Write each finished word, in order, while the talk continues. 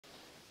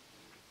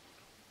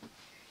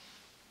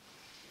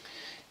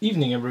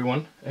Evening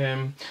everyone.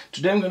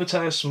 Today I'm going to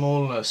tie a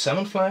small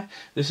salmon fly.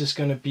 This is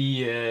going to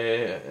be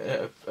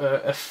a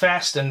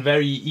fast and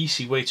very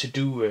easy way to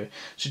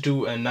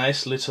do a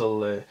nice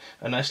little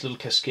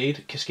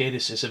cascade. Cascade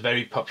is a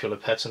very popular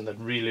pattern that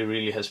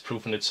really has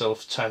proven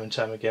itself time and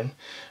time again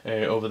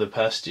over the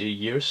past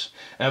years.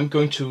 I'm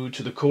going to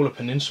the Kola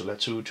Peninsula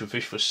to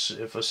fish for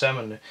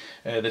salmon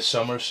this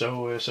summer,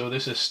 so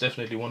this is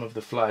definitely one of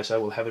the flies I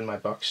will have in my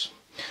box.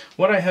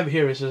 What I have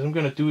here is I'm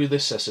going to do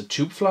this as a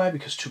tube fly,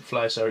 because tube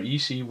flies are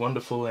easy,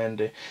 wonderful,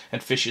 and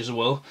fish as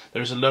well.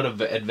 There's a lot of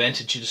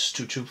advantages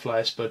to tube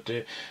flies, but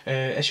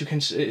as you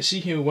can see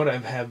here, what I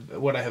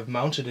have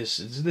mounted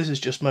is this is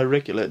just my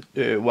regular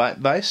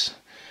vise,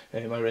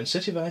 my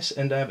Rensetti vise,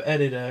 and I've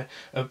added a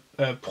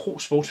Pro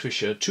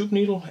Sportsfisher tube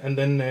needle, and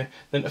then a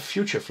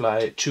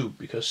Futurefly tube,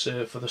 because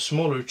for the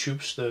smaller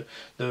tubes the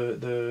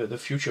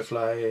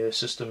Futurefly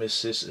system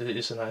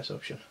is a nice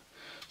option.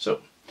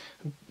 So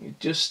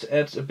just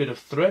add a bit of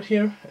thread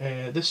here.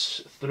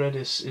 This thread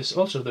is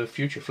also the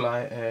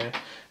Futurefly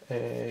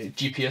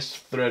GPS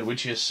thread,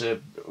 which is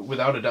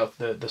without a doubt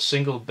the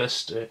single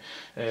best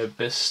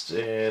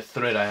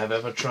thread I have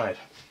ever tried.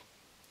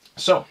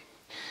 So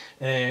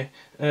a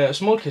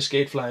small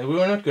cascade fly.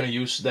 We are not going to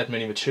use that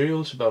many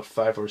materials, about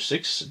 5 or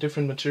 6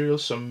 different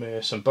materials. Some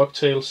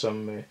bucktail,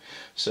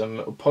 some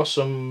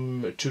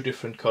opossum, 2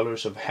 different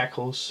colors of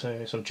hackles,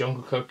 some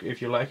jungle cock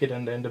if you like it,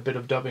 and a bit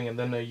of dubbing, and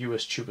then a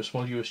US tube, a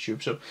small US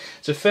tube. So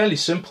it's a fairly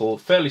simple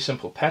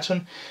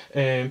pattern.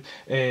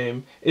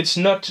 It's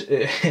not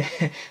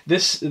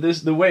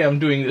the way I'm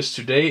doing this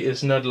today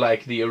is not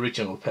like the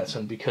original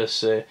pattern,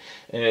 because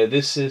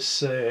this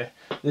is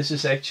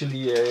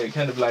actually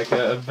kind of like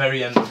a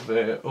variant of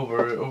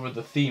over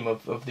the theme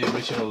of the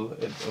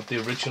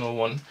original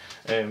one.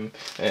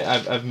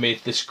 I've made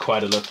this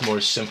quite a lot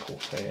more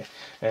simple,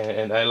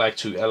 and I like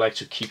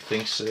to keep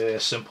things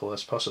as simple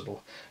as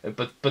possible.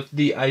 But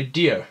the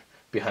idea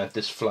behind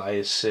this fly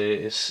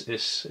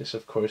is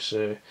of course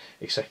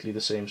exactly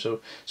the same. So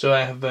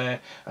I have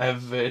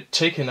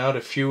taken out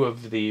a few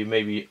of the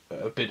maybe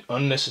a bit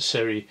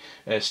unnecessary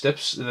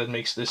steps that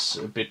makes this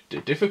a bit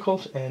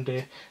difficult,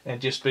 and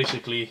just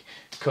basically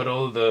cut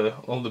all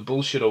the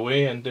bullshit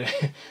away, and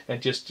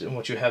just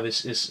what you have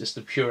is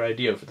the pure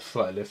idea of the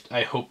fly lift.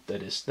 I hope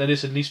that is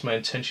at least my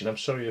intention. I'm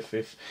sorry if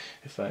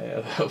I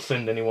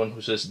offend anyone who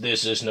says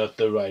this is not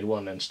the right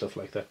one and stuff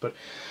like that. But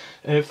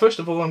first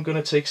of all, I'm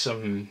gonna take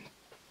some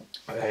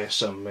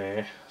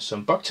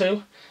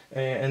bucktail,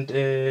 and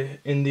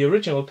in the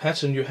original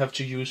pattern you have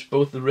to use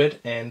both the red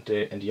and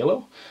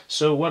yellow.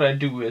 So what I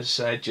do is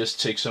I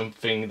just take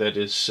something that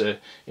is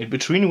in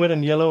between red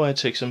and yellow. I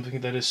take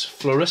something that is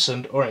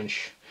fluorescent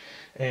orange,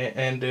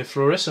 and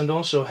fluorescent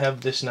also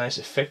have this nice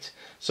effect.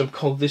 Some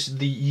call this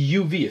the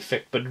UV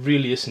effect, but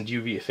really isn't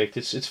UV effect.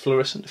 It's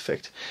fluorescent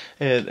effect.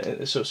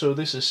 So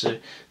this is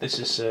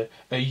a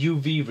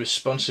UV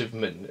responsive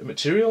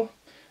material.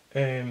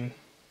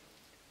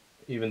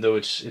 Even though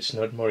it's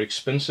not more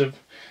expensive,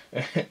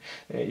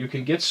 you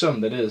can get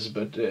some that is,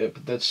 but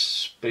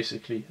that's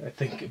basically, I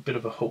think, a bit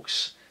of a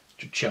hoax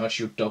to charge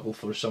you double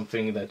for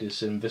something that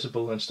is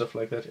invisible and stuff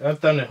like that.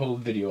 I've done a whole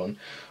video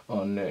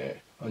on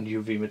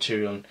UV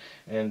material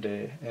and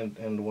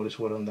what is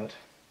what on that.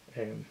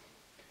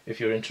 If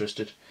you're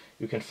interested,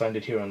 you can find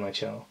it here on my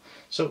channel.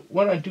 So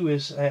what I do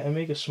is I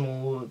make a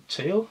small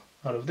tail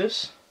out of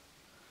this,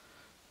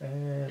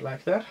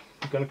 like that.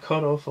 I'm gonna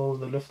cut off all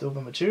the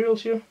leftover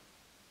materials here.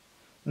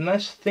 The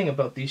nice thing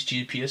about these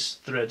GPS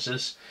threads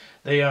is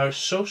they are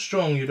so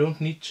strong you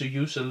don't need to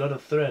use a lot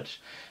of thread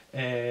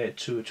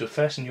to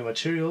fasten your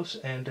materials,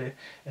 and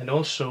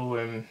also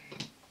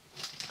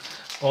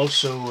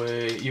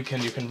you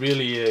can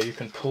really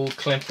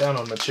clamp down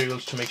on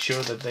materials to make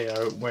sure that they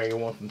are where you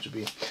want them to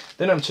be.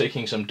 Then I'm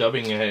taking some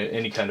dubbing.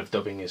 Any kind of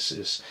dubbing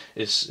is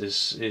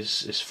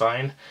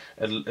fine,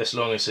 as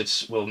long as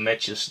it's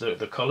matches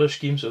the color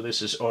scheme. So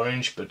this is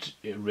orange, but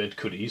red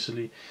could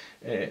easily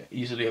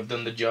have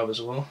done the job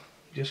as well.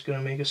 Just gonna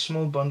make a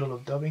small bundle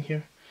of dubbing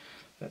here.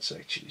 That's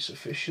actually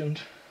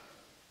sufficient,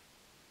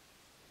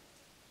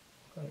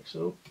 like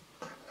so.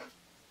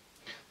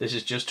 This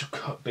is just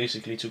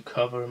basically to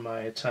cover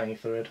my tying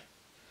thread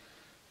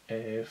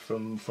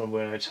from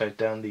where I tied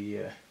down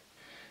the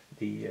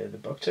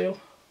bucktail.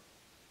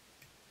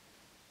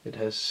 It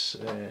has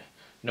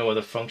no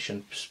other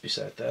function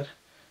beside that.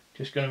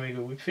 Just gonna make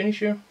a quick finish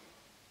here,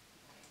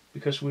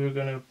 because we're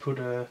gonna put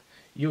a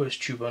US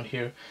tube on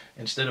here.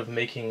 Instead of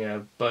making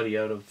a body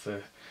out of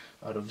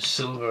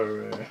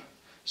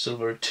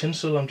silver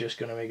tinsel, I'm just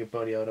gonna make a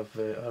body out of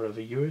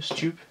a US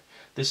tube.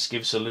 This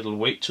gives a little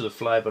weight to the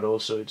fly, but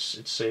also it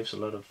saves a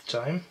lot of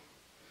time.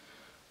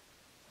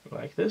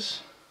 Like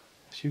this,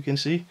 as you can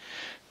see,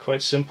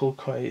 quite simple,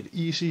 quite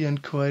easy,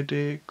 and quite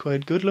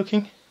good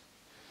looking.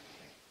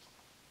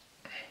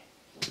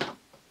 Is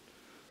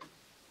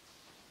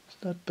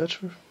that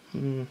better?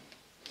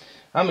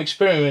 I'm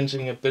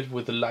experimenting a bit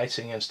with the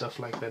lighting and stuff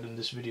like that in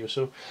this video,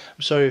 so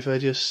I'm sorry if I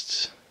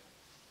just...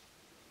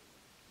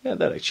 Yeah,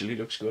 that actually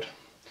looks good.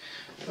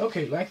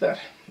 Okay, like that.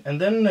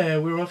 and then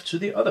we're off to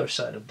the other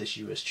side of this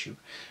US tube.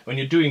 When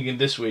you're doing it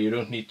this way, you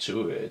don't need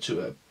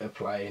to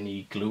apply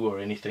any glue or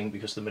anything,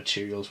 because the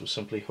materials will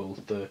simply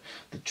hold the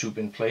tube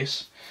in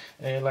place,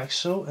 like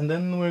so. And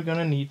then we're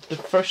gonna need the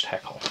first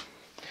hackle.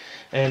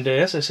 And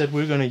as I said,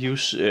 we're gonna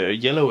use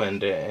yellow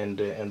and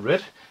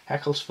red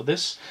hackles for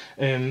this.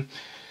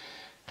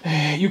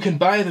 You can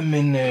buy them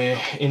in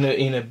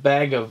a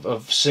bag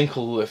of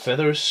single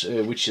feathers,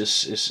 which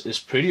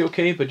is pretty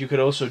okay. But you could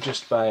also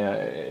just buy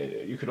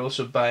a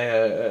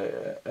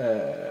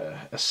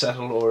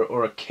saddle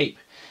or a cape.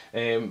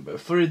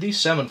 For these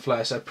salmon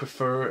flies, I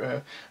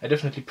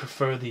definitely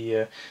prefer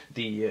the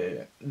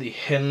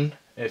hen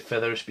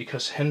feathers,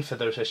 because hen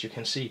feathers, as you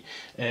can see,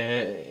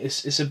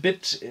 is a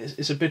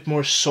bit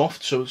more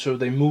soft, so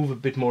they move a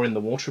bit more in the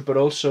water, but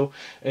also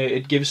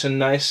it gives a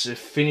nice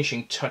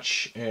finishing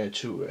touch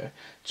to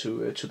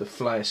the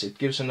flies. It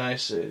gives a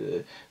nice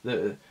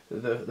the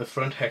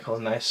front hackle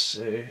nice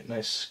I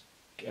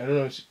don't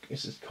know,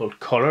 is it called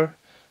color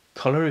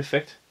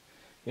effect?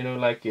 You know,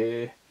 like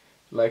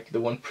the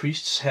one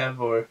priests have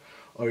or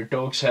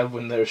dogs have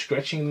when they're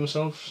scratching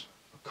themselves.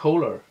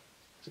 Color.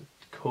 Is it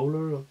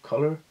color or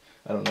color?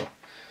 I don't know.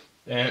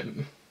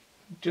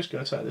 Just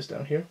gonna tie this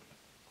down here,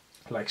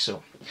 like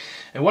so.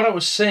 And what I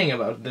was saying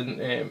about then,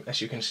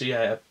 as you can see,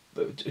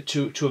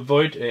 to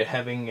avoid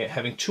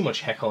having too much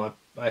hackle,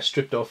 I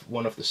stripped off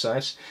one of the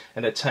sides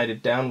and I tied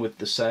it down with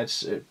the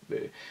sides,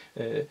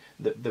 the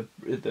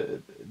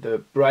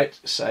bright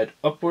side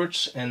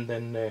upwards, and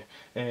then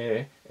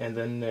I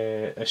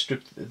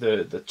stripped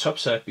the top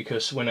side,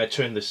 because when I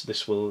turn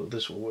this will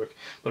work.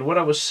 But what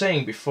I was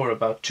saying before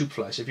about tube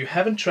flies, if you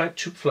haven't tried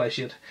tube flies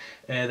yet,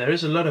 there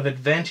is a lot of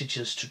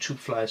advantages to tube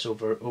flies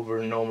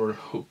over normal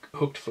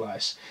hooked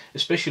flies,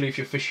 especially if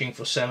you're fishing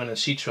for salmon and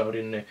sea trout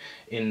in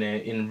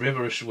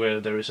rivers where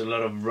there is a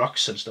lot of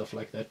rocks and stuff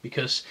like that.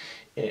 Because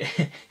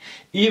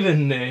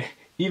even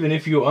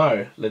if you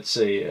are, let's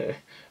say,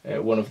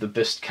 one of the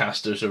best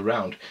casters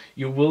around,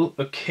 you will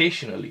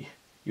occasionally,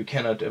 you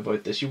cannot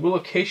avoid this, you will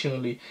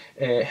occasionally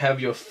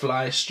have your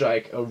fly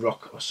strike a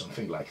rock or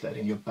something like that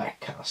in your back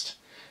cast.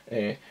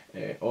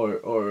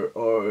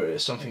 Or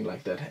something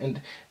like that,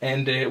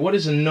 and what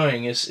is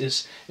annoying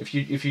is if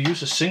you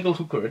use a single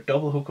hook or a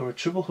double hook or a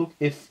triple hook,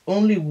 if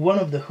only one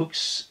of the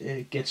hooks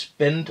gets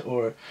bent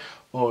or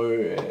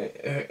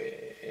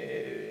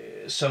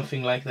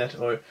something like that,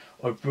 or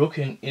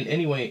broken in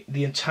any way,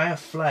 the entire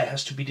fly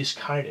has to be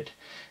discarded.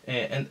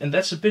 And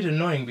that's a bit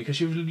annoying, because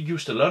you've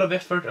used a lot of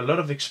effort, a lot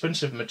of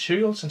expensive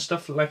materials and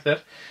stuff like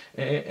that,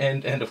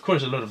 and of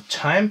course a lot of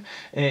time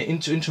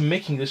into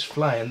making this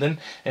fly, and then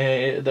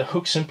the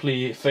hook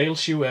simply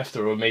fails you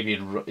after, or maybe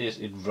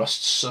it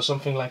rusts or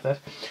something like that.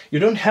 You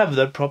don't have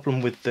that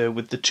problem with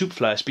the tube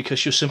flies,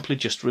 because you simply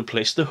just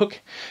replace the hook.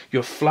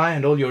 Your fly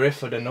and all your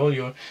effort and all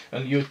your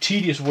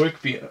tedious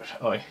work,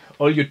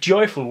 all your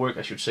joyful work,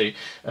 I should say,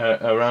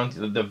 around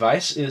the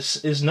vise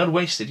is not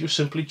wasted. You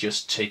simply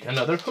just take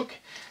another hook.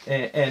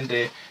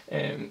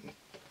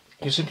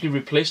 You simply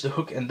replace the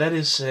hook, and that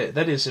is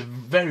a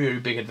very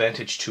big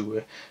advantage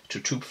to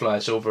tube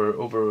flies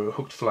over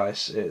hooked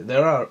flies.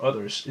 There are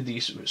others;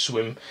 these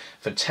swim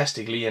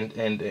fantastically,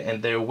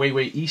 and they're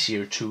way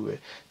easier to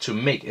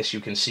make, as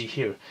you can see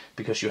here,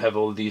 because you have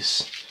all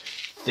these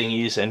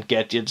thingies and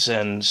gadgets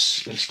and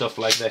stuff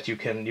like that you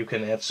can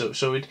add. So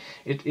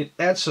it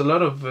adds a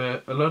lot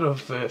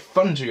of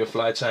fun to your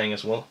fly tying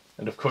as well.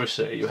 And of course,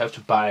 you have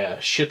to buy a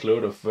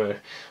shitload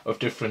of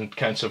different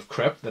kinds of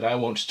crap that I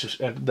want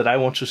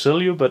to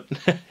sell you. But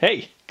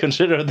hey,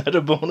 consider that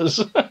a bonus.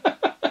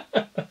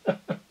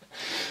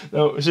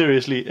 No,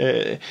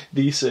 seriously,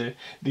 these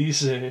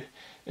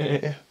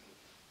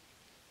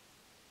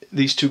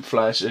tube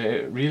flies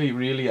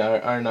really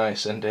are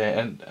nice, and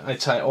I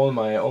tie all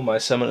my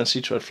salmon and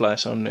sea trout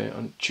flies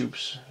on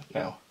tubes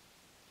now.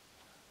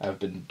 I've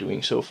been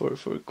doing so for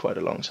quite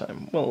a long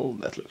time. Well,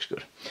 that looks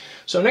good.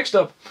 So next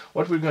up,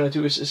 what we're going to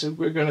do is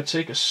we're going to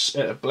take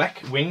a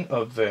black wing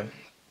of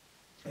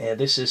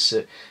this is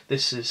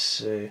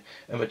a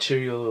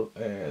material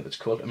that's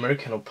called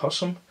American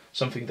opossum,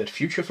 something that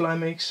Futurefly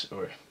makes,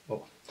 or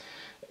well,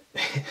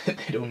 they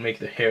don't make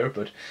the hair,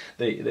 but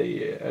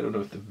they I don't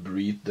know if they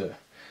breed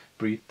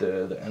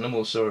the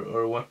animals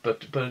or what,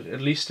 but at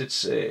least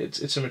it's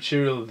a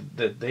material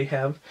that they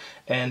have,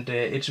 and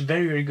it's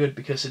very good,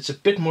 because it's a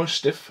bit more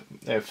stiff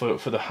for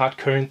the hard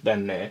current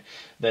than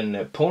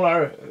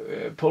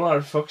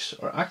polar fox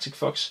or Arctic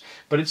fox,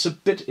 but it's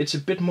a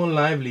bit more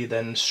lively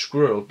than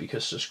squirrel,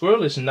 because a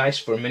squirrel is nice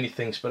for many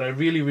things, but I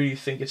really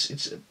think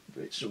it's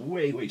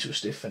way too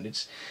stiff, and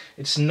it's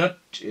not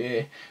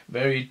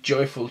very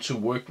joyful to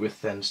work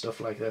with and stuff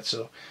like that.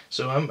 So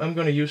I'm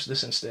gonna use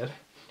this instead.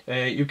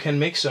 You can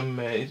make some.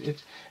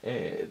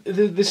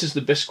 This is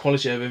the best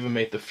quality I've ever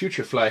made. The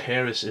Futurefly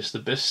hair is the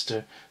best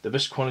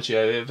quality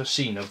I've ever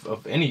seen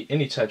of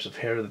any types of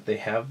hair that they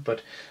have.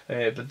 But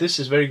this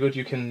is very good.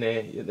 You can.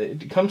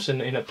 It comes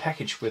in a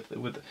package with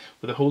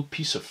a whole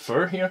piece of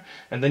fur here,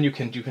 and then you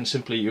can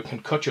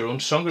cut your own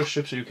zonkers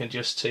strips, so you can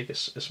just take a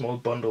small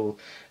bundle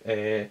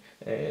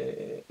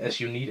as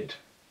you need it.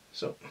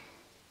 So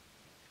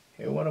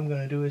here what I'm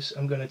going to do is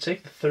I'm going to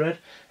take the thread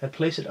and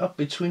place it up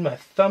between my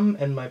thumb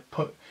and my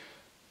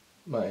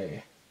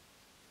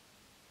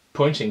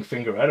pointing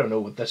finger. I don't know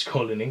what that's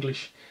called in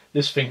English.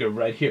 This finger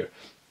right here.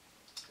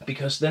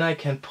 Because then I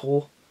can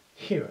pull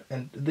here,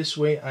 and this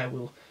way I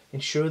will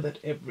ensure that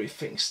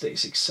everything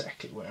stays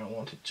exactly where I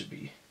want it to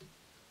be.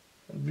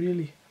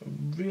 I'm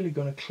really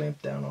going to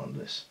clamp down on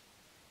this.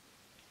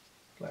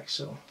 Like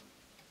so.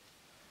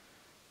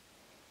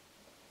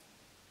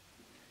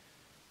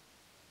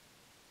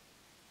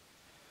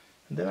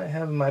 And then I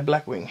have my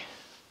black wing,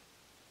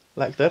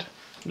 like that.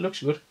 It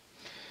looks good.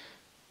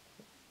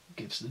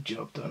 Gets the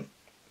job done.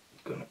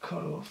 Gonna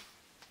cut off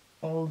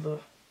all the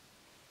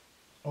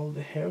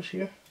hairs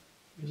here,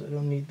 because I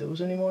don't need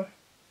those anymore.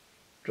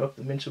 Drop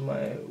them into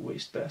my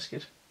waste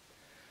basket.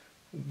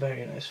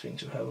 Very nice thing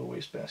to have a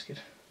waste basket.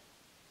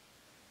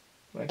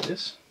 Like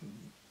this.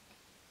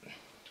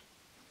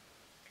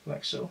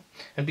 Like so.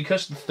 And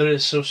because the thread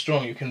is so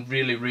strong, you can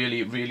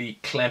really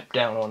clamp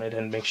down on it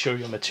and make sure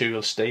your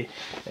materials stay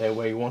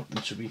where you want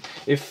them to be.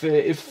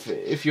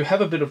 If you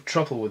have a bit of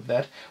trouble with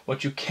that,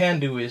 what you can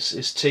do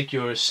is take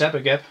your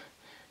Sabagap.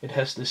 It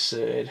has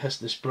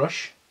this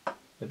brush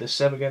that the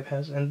Sabagap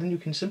has, and then you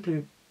can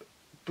simply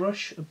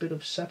brush a bit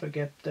of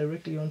Sabagap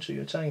directly onto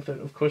your tying thread.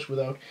 Of course,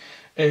 without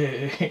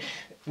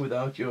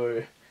without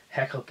your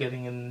hackle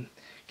getting in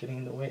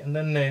the way. And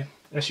then,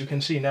 as you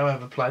can see, now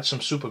I've applied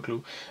some super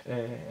glue,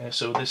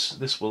 so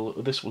this will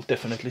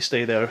definitely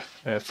stay there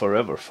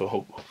forever,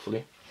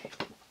 hopefully.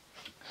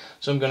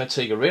 So I'm gonna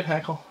take a red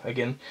hackle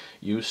again.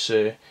 Use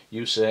a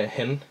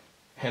hen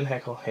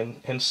hackle,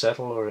 hen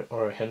saddle,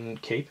 or a hen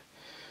cape,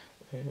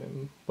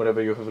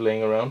 whatever you have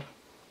laying around.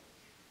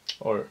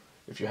 Or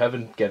if you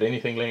haven't got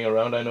anything laying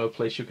around, I know a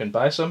place you can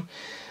buy some.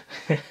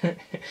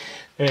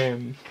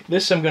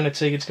 This I'm gonna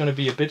take. It's gonna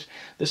be a bit.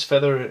 This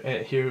feather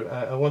here.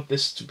 I want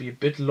this to be a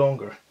bit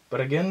longer.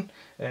 But again,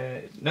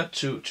 not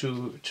to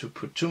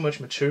put too much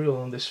material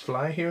on this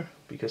fly here,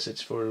 because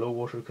it's for a low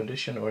water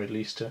condition, or at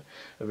least a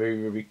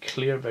very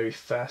clear, very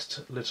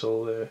fast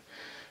little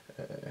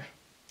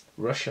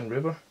Russian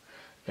river.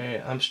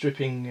 I'm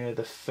stripping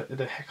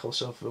the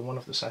hackles of one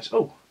of the sides.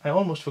 Oh, I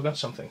almost forgot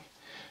something,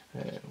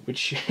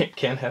 which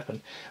can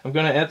happen. I'm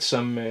gonna add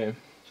some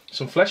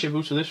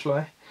flashabou to this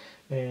fly.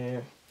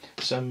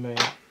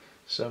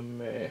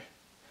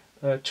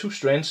 Two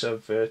strands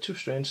of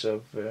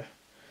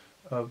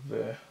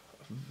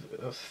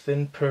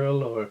thin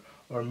pearl or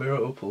mirror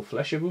opal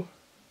flashabou.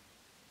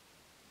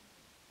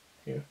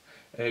 Here,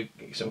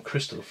 some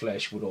crystal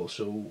flash would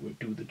also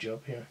do the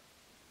job here.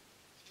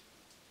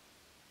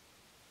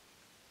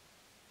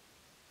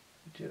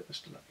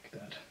 Just like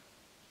that.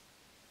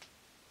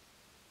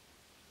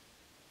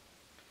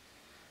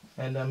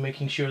 And I'm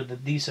making sure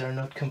that these are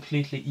not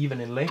completely even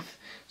in length,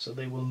 so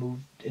they will move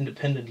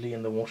independently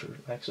in the water,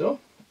 like so.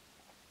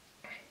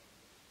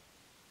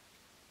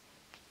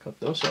 Cut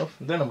those off,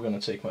 and then I'm going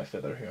to take my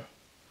feather here.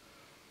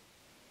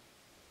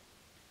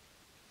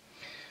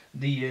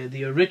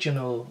 The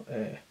original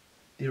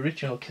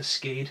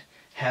Cascade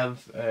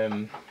have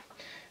an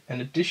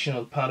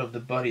additional part of the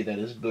body that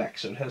is black,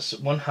 so it has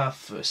one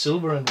half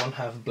silver and one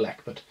half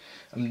black. But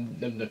I'm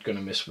not going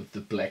to mess with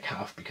the black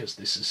half, because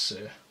this is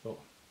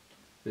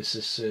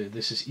this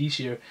is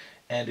easier,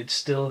 and it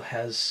still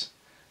has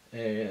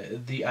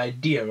the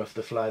idea of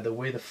the fly. The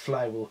way the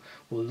fly will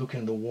look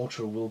in the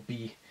water will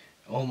be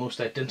almost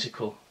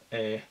identical,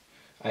 I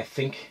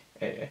think,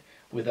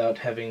 without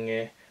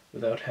having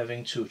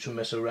to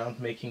mess around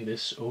making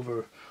this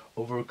over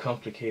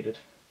complicated.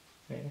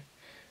 And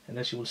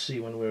as you will see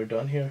when we're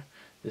done here,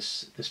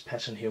 this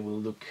pattern here will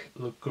look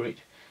great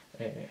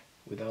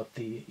without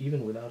the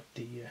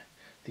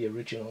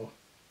original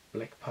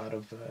black part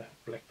of the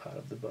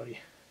body,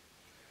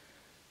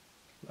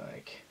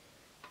 like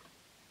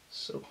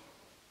so.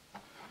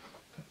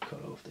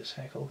 Cut off this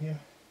hackle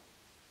here.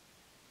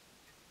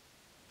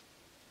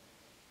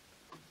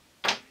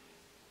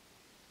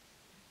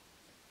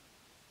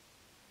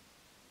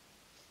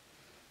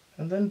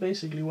 And then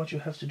basically what you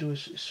have to do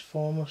is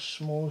form a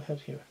small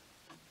head here.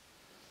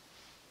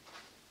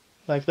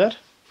 Like that.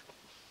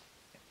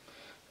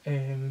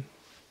 And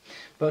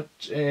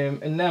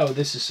now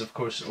this is of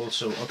course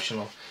also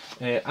optional.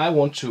 I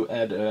want to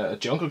add a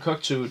jungle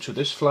cock to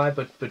this fly,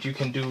 but you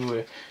can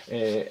do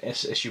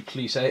as you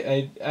please.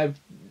 I'm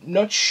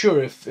not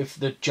sure if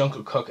the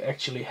jungle cock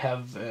actually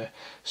have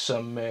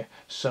some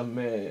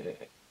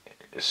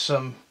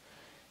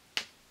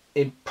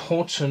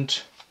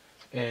important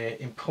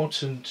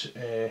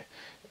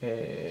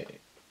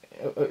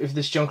if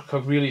this jungle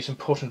cock really is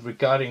important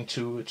regarding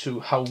to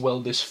how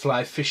well this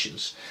fly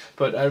fishes.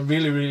 But I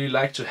really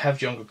like to have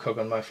jungle cock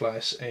on my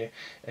flies,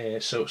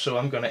 so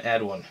I'm gonna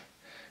add one.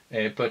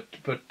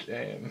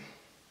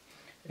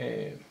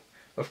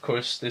 Of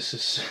course this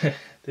is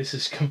this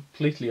is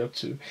completely up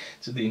to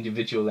the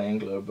individual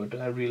angler. But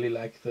I really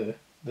like the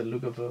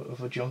look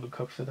of a jungle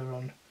cock feather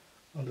on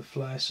the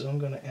fly, so I'm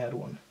gonna add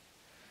one.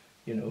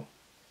 You know,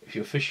 if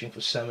you're fishing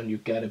for salmon, you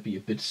gotta be a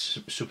bit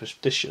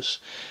superstitious,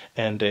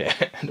 and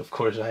and of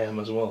course I am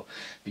as well,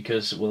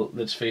 because, well,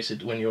 let's face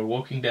it, when you're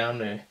walking down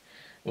the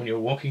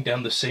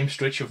same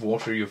stretch of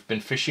water, you've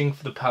been fishing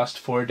for the past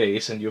 4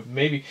 days, and you've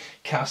maybe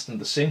cast in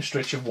the same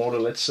stretch of water,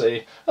 let's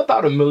say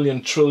about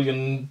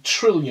 1,000,000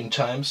 trillion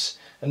times,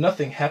 and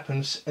nothing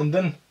happens, and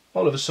then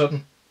all of a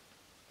sudden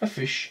a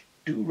fish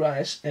do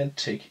rise and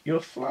take your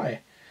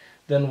fly.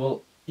 Then,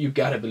 well, you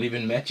gotta believe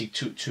in magic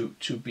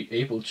to be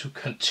able to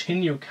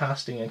continue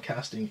casting and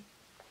casting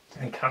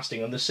and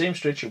casting on the same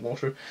stretch of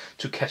water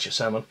to catch a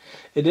salmon.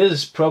 It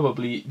is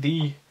probably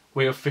the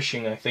way of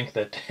fishing, I think,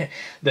 that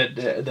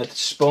that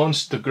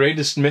spawns the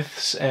greatest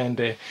myths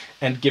and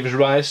gives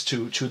rise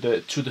to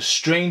the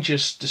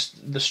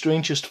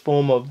strangest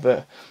forms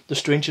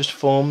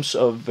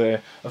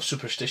of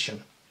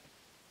superstition.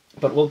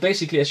 But, well,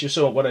 basically, as you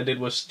saw, what I did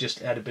was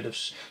just add a bit of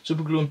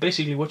super glue, and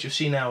basically what you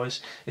see now is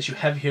you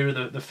have here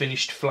the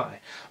finished fly.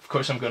 Of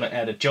course, I'm going to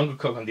add a jungle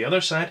cock on the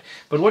other side,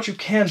 but what you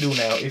can do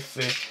now, if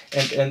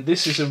and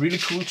this is a really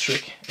cool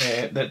trick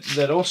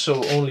that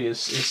also only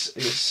is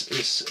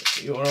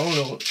you are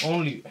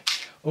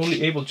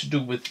only able to do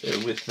with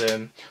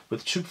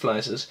tube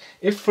flies, is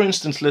if, for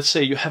instance, let's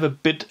say you have a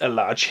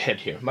large head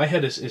here. My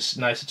head is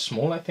nice and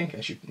small, I think.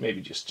 I should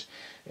maybe just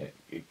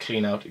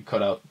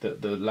cut out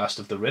the last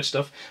of the red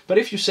stuff. But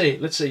if you say,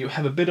 let's say you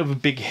have a bit of a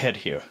big head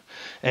here,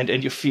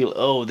 and you feel,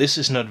 oh, this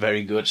is not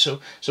very good.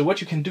 So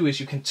what you can do is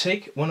you can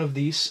take one of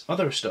these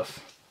other stuff,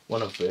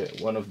 one of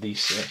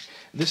these.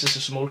 This is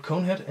a small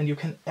cone head, and you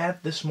can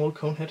add this small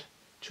cone head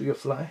to your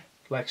fly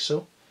like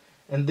so,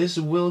 and this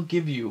will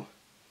give you.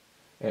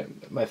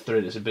 My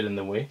thread is a bit in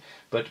the way,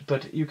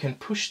 but you can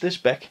push this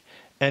back,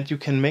 and you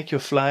can make your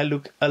fly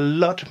look a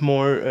lot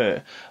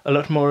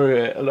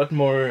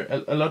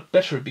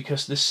better,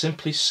 because this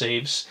simply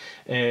saves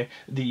the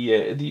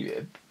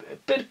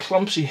bit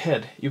clumsy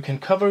head. You can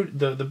cover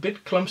the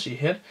bit clumsy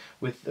head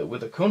with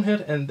a cone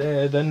head, and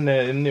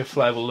then your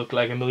fly will look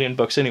like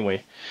 $1,000,000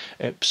 anyway.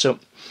 So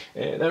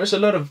there is a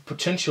lot of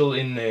potential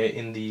in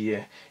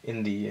the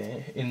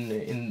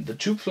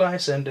tube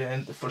flies,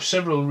 and for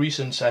several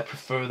reasons I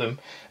prefer them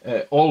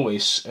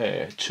always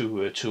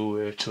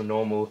to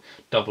normal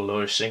double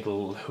or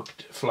single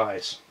hooked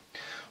flies.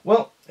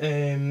 Well,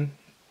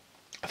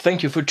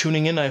 thank you for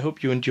tuning in. I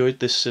hope you enjoyed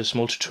this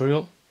small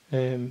tutorial.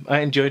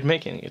 I enjoyed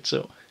making it,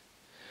 so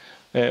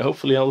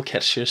hopefully I'll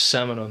catch your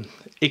salmon on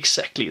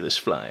exactly this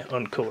fly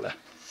on Cola.